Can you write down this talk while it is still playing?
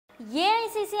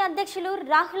AICC అధ్యక్షులు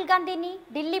రాహుల్ గాంధీని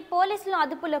ఢిల్లీ పోలీసులు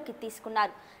అదుపులోకి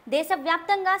తీసుకున్నారు.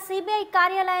 దేశవ్యాప్తంగా సిబిఐ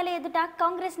కార్యాలయాల ఎదుట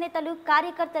కాంగ్రెస్ నేతలు,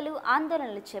 కార్యకర్తలు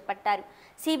ఆందోళనలు చేపట్టారు.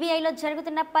 సిబిఐలో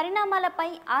జరుగుతున్న పరిణామాలపై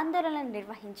ఆందోళనలు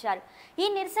నిర్వహించారు. ఈ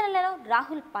నిరసనలలో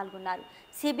రాహుల్ పాల్గొన్నారు.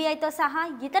 సిబిఐతో సహా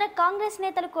ఇతర కాంగ్రెస్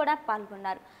నేతలు కూడా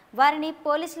పాల్గొన్నారు. వారిని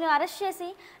పోలీసులు అరెస్ట్ చేసి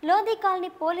లోధి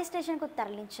కాలనీ పోలీస్ స్టేషన్కు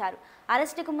తరలించారు.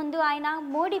 అరెస్టుకు ముందు ఆయన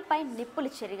మోడీపై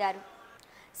నిప్పులు చెరిగారు.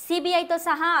 సిబిఐతో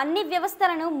సహా అన్ని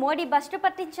వ్యవస్థలను మోడీ బస్టు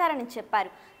పట్టించారని చెప్పారు.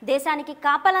 దేశానికి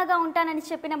కాపలాగా ఉంటానని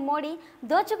చెప్పిన మోడీ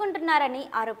దోచుకుంటున్నారని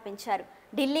ఆరోపించారు.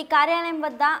 ఢిల్లీ కార్యాలయం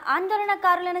వద్ద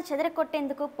ఆందోళనకారులను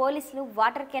చెదరగొట్టేందుకు పోలీసులు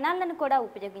వాటర్ కెనాల్లను కూడా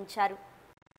ఉపయోగించారు.